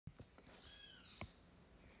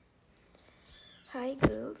Hi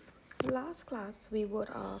girls. Last class we would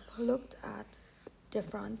have looked at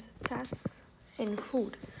different tests in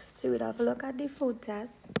food. So we would have looked at the food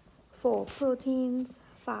tests for proteins,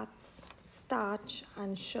 fats, starch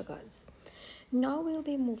and sugars. Now we'll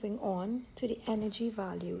be moving on to the energy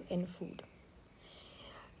value in food.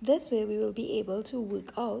 This way we will be able to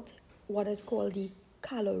work out what is called the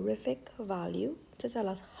calorific value to tell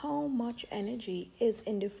us how much energy is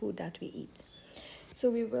in the food that we eat. So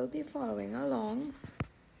we will be following along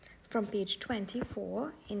from page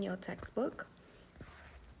 24 in your textbook.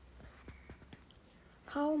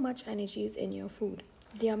 How much energy is in your food?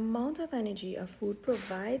 The amount of energy a food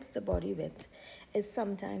provides the body with is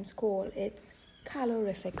sometimes called its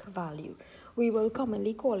calorific value. We will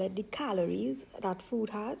commonly call it the calories that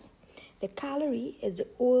food has. The calorie is the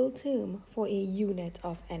old term for a unit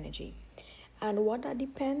of energy. And what that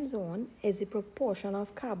depends on is the proportion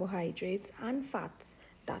of carbohydrates and fats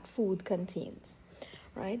that food contains,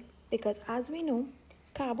 right? Because as we know,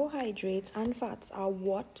 carbohydrates and fats are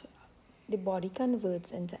what the body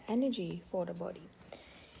converts into energy for the body.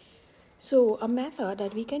 So a method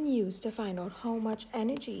that we can use to find out how much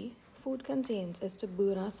energy food contains is to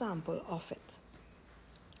burn a sample of it.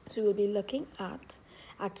 So we'll be looking at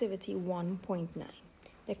activity 1.9,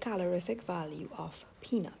 the calorific value of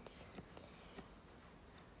peanuts.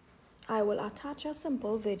 I will attach a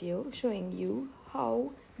simple video showing you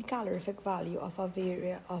how the calorific value of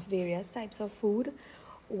various types of food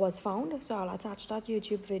was found. So I'll attach that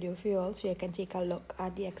YouTube video for you all so you can take a look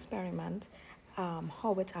at the experiment,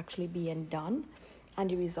 how it's actually being done and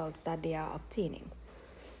the results that they are obtaining.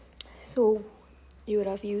 So you would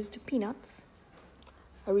have used peanuts,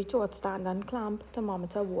 a retort stand and clamp,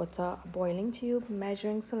 thermometer, water, a boiling tube,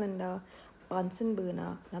 measuring cylinder, Bunsen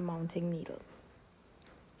burner, and a mounting needle.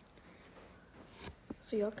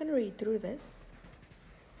 So you can read through this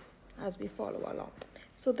as we follow along.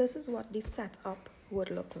 So this is what the setup would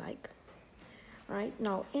look like. Right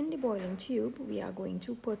now in the boiling tube, we are going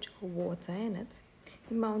to put water in it.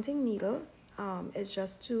 The mounting needle is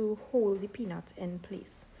just to hold the peanut in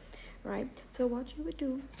place. Right, so what you would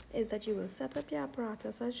do is that you will set up your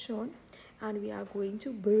apparatus as shown, and we are going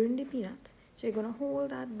to burn the peanut. So you're going to hold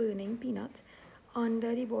that burning peanut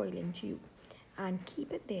under the boiling tube and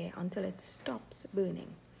keep it there until it stops burning.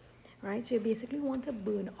 Right, so you basically want to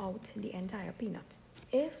burn out the entire peanut.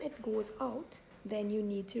 If it goes out, then you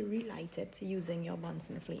need to relight it using your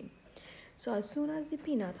Bunsen flame. So as soon as the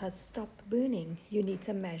peanut has stopped burning, you need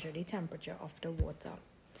to measure the temperature of the water.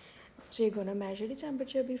 So you're going to measure the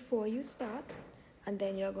temperature before you start, and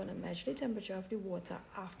then you're going to measure the temperature of the water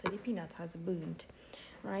after the peanut has burned.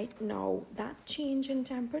 Right, now that change in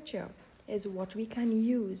temperature is what we can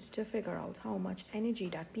use to figure out how much energy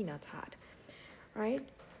that peanut had. Right,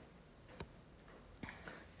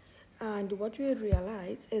 and what we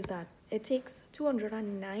realize is that it takes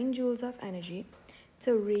 209 joules of energy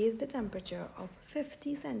to raise the temperature of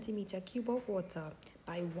 50 centimeter cube of water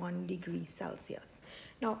by 1 degree Celsius.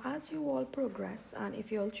 Now, as you all progress, and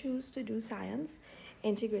if you all choose to do science,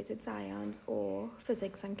 integrated science, or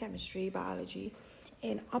physics and chemistry, biology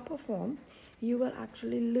in upper form, you will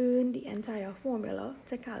actually learn the entire formula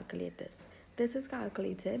to calculate this. This is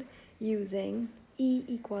calculated using E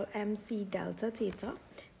equal mc delta theta.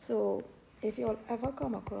 So if you all ever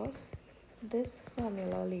come across this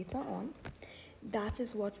formula later on, that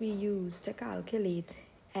is what we use to calculate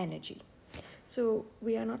energy. So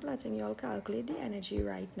we are not letting you all calculate the energy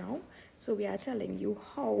right now. So we are telling you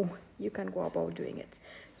how you can go about doing it.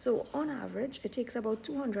 So on average, it takes about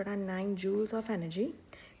 209 joules of energy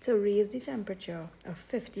to raise the temperature of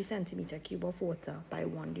 50 centimeter cube of water by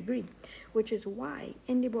 1 degree, which is why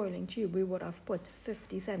in the boiling tube we would have put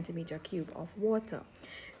 50 centimeter cube of water.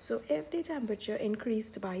 So if the temperature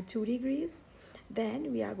increased by 2 degrees,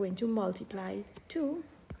 then we are going to multiply 2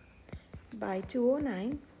 by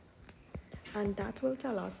 209, and that will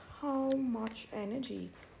tell us how much energy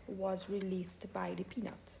was released by the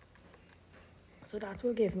peanut. So that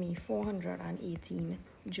will give me 418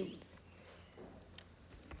 joules.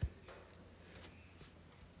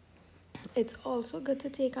 It's also good to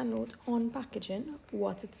take a note on packaging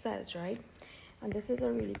what it says, right? And this is a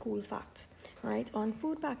really cool fact, right? On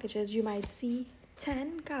food packages, you might see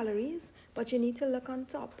 10 calories, but you need to look on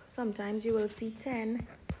top. Sometimes you will see 10,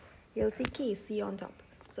 you'll see kc on top.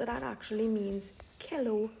 So that actually means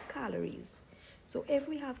kilocalories. So if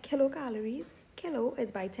we have kilocalories, kilo is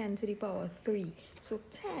by 10 to the power 3. So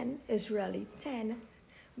 10 is really 10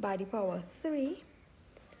 by the power 3,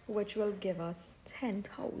 which will give us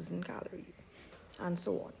 10,000 calories, and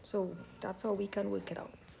so on. So that's how we can work it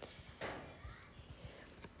out.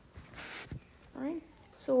 All right.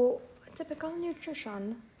 So typical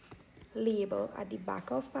nutrition label at the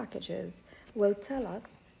back of packages will tell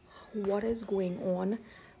us what is going on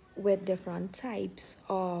with different types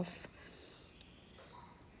of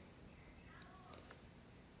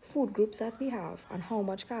food groups that we have and how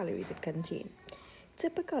much calories it contains.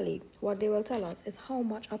 Typically, what they will tell us is how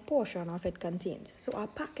much a portion of it contains. So a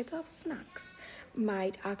packet of snacks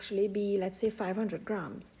might actually be, let's say, 500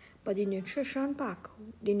 grams, but the nutrition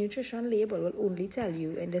label will only tell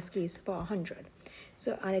you, in this case, for 100.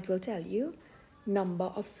 So, and it will tell you number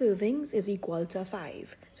of servings is equal to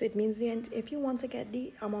 5. So it means if you want to get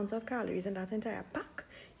the amount of calories in that entire pack,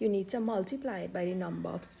 you need to multiply it by the number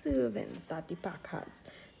of servings that the pack has.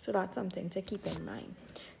 So that's something to keep in mind.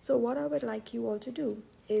 So what I would like you all to do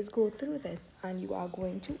is go through this, and you are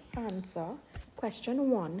going to answer question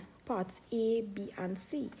 1, parts A, B, and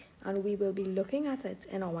C, and we will be looking at it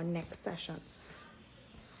in our next session.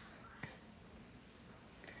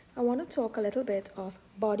 I want to talk a little bit of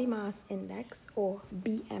body mass index, or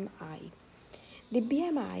BMI. The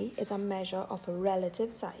BMI is a measure of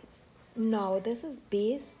relative size. Now, this is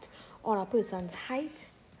based on a person's height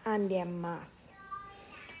and their mass,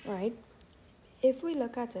 right? If we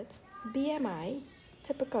look at it, BMI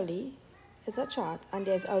typically is a chart, and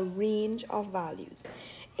there's a range of values.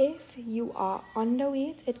 If you are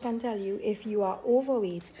underweight, it can tell you if you are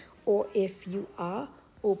overweight or if you are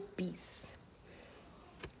obese.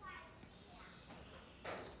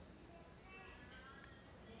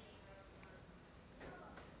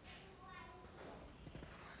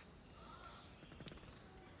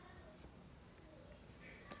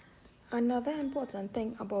 Another important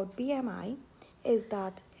thing about BMI is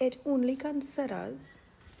that it only considers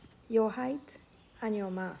your height and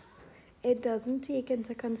your mass. It doesn't take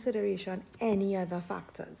into consideration any other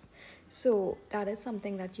factors. So that is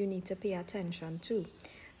something that you need to pay attention to,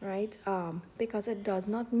 right? Because it does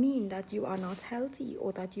not mean that you are not healthy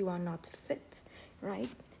or that you are not fit, right?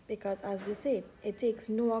 Because as they say, it takes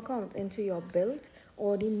no account into your build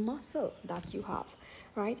or the muscle that you have,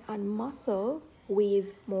 right? And muscle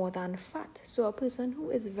weighs more than fat. So a person who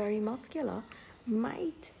is very muscular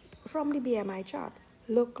might, from the BMI chart,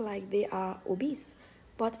 look like they are obese,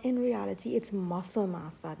 but in reality it's muscle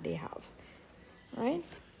mass that they have, right?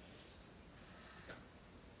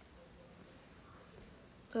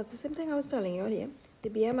 That's the same thing I was telling you earlier. The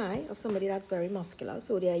BMI of somebody that's very muscular,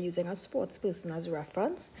 so they are using a sports person as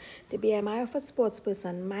reference. The BMI of a sports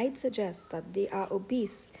person might suggest that they are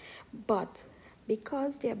obese, but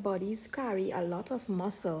because their bodies carry a lot of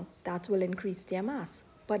muscle, that will increase their mass,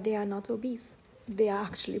 but they are not obese. They are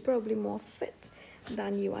actually probably more fit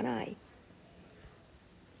than you and I.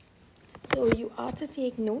 So you are to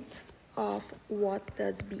take note of what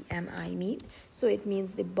does BMI mean. So it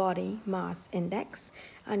means the body mass index,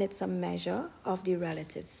 and it's a measure of the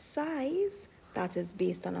relative size that is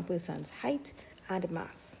based on a person's height and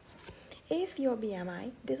mass. If your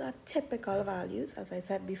BMI, these are typical values, as I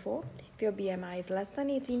said before. If your BMI is less than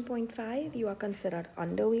 18.5, you are considered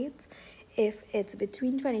underweight. If it's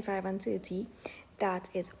between 25 and 30, that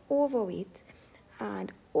is overweight,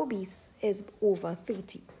 and obese is over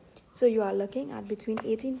 30. So you are looking at between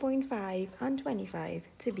 18.5 and 25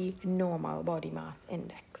 to be normal body mass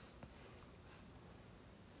index.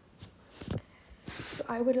 So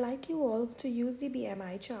I would like you all to use the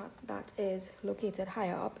BMI chart that is located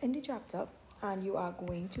higher up in the chapter, and you are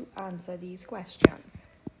going to answer these questions.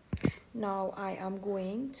 Now I am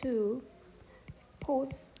going to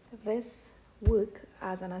post this work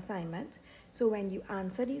as an assignment. So when you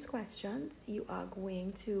answer these questions, you are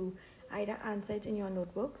going to either answer it in your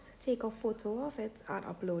notebooks, take a photo of it and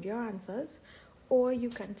upload your answers, or you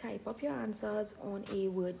can type up your answers on a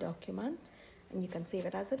Word document, and you can save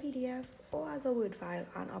it as a PDF or as a Word file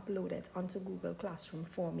and upload it onto Google Classroom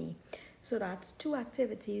for me. So that's 2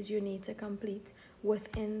 activities you need to complete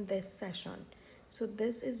within this session. So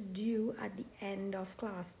this is due at the end of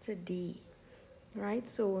class today, right?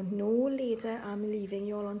 So no later, I'm leaving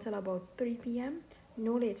you all until about 3 p.m.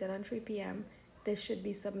 No later than 3 p.m. This should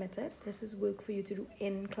be submitted. This is work for you to do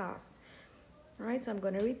in class, right? So I'm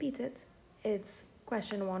going to repeat it. It's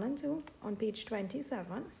question 1 and 2 on page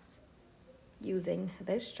 27 using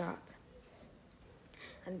this chart.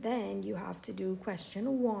 And then you have to do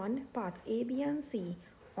question 1, parts A, B, and C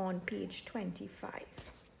on page 25.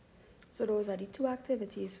 So those are the 2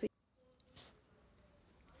 activities for you.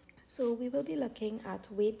 So we will be looking at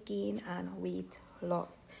weight gain and weight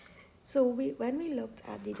loss. So when we looked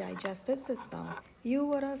at the digestive system, you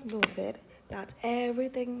would have noted that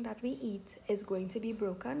everything that we eat is going to be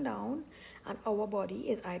broken down, and our body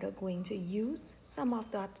is either going to use some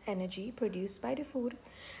of that energy produced by the food,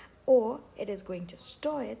 or it is going to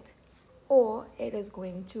store it, or it is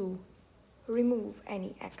going to remove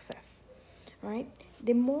any excess, right?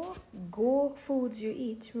 The more go foods you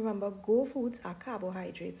eat, remember go foods are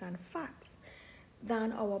carbohydrates and fats,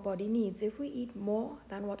 than our body needs. If we eat more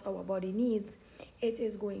than what our body needs, it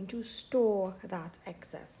is going to store that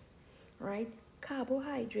excess, right?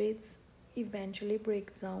 Carbohydrates eventually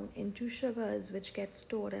break down into sugars, which get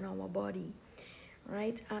stored in our body,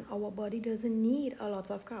 right? And our body doesn't need a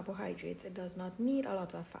lot of carbohydrates, it does not need a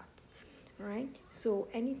lot of fats, right? So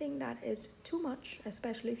anything that is too much,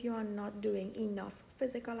 especially if you are not doing enough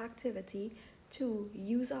physical activity to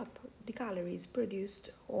use up the calories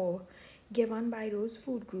produced or given by those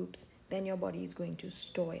food groups, then your body is going to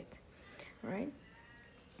store it, right?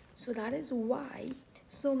 So that is why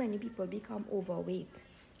so many people become overweight.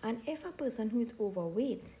 And if a person who is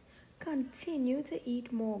overweight continue to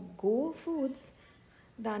eat more go foods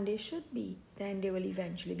than they should be, then they will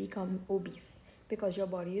eventually become obese, because your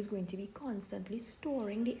body is going to be constantly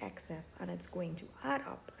storing the excess and it's going to add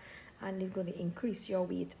up and it's going to increase your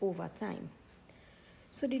weight over time.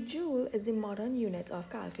 So the joule is the modern unit of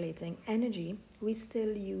calculating energy. We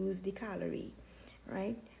still use the calorie,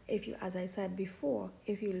 right? If you, as I said before,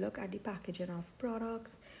 if you look at the packaging of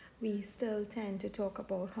products, we still tend to talk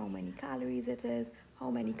about how many calories it is, how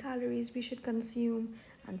many calories we should consume,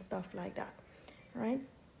 and stuff like that, right?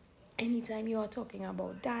 Anytime you are talking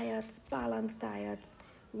about diets, balanced diets,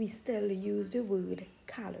 we still use the word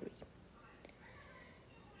calorie.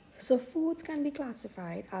 So foods can be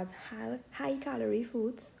classified as high calorie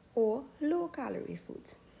foods or low calorie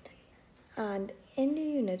foods. And in the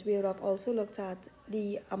unit, we would have also looked at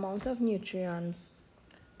the amount of nutrients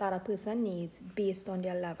that a person needs based on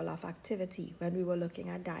their level of activity when we were looking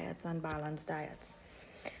at diets and balanced diets,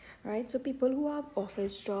 right? So people who have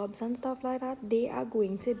office jobs and stuff like that, they are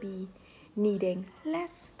going to be needing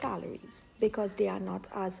less calories because they are not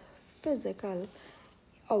as physical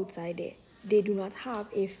outside there. They do not have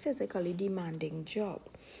a physically demanding job,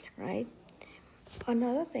 right?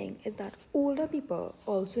 Another thing is that older people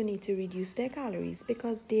also need to reduce their calories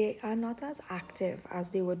because they are not as active as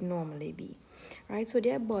they would normally be, right? So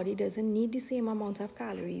their body doesn't need the same amount of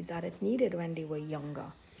calories that it needed when they were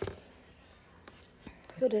younger.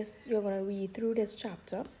 So this, you're going to read through this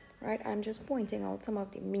chapter, right? I'm just pointing out some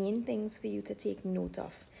of the main things for you to take note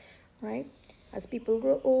of, right? As people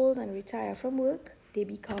grow old and retire from work, they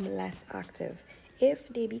become less active. If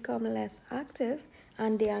they become less active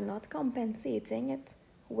and they are not compensating it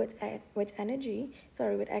with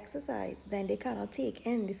exercise, then they cannot take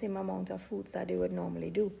in the same amount of foods that they would normally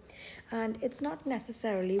do. And it's not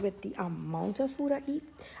necessarily with the amount of food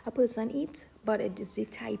a person eats, but it is the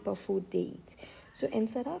type of food they eat. So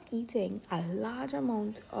instead of eating a large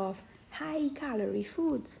amount of high calorie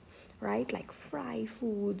foods, right, like fried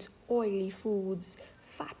foods, oily foods,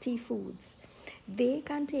 fatty foods, they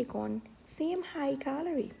can take on same high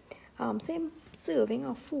calorie, same serving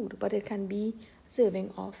of food, but it can be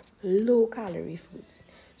serving of low calorie foods.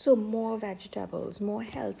 So more vegetables, more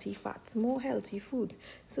healthy fats, more healthy foods.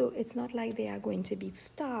 So it's not like they are going to be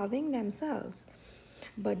starving themselves,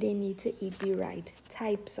 but they need to eat the right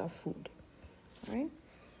types of food, right?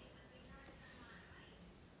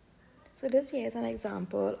 So this here is an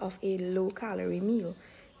example of a low calorie meal.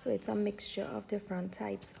 So it's a mixture of different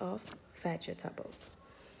types of vegetables.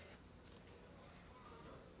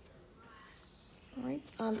 All right,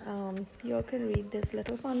 and you can read this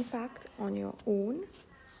little fun fact on your own.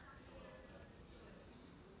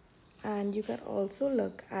 And you can also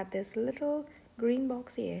look at this little green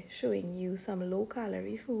box here showing you some low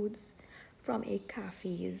calorie foods from a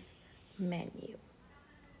cafe's menu.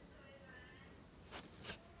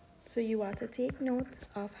 So you are to take note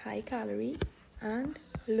of high calorie and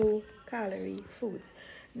low calorie foods.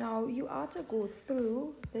 Now you are to go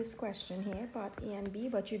through this question here, part A and B,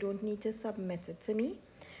 but you don't need to submit it to me.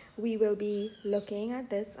 We will be looking at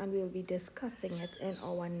this and we'll be discussing it in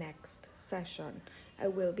our next session. I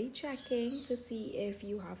will be checking to see if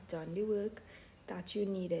you have done the work that you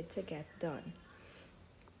needed to get done.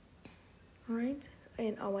 All right,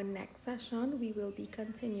 in our next session, we will be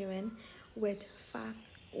continuing with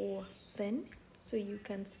fat or thin. So you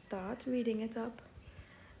can start reading it up.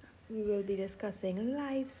 We will be discussing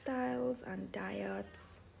lifestyles and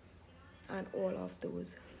diets and all of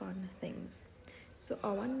those fun things. So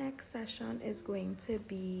our next session is going to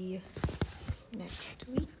be next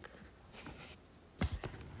week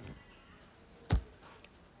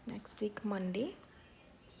Monday.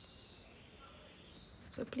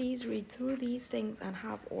 So please read through these things and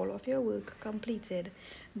have all of your work completed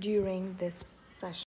during this session.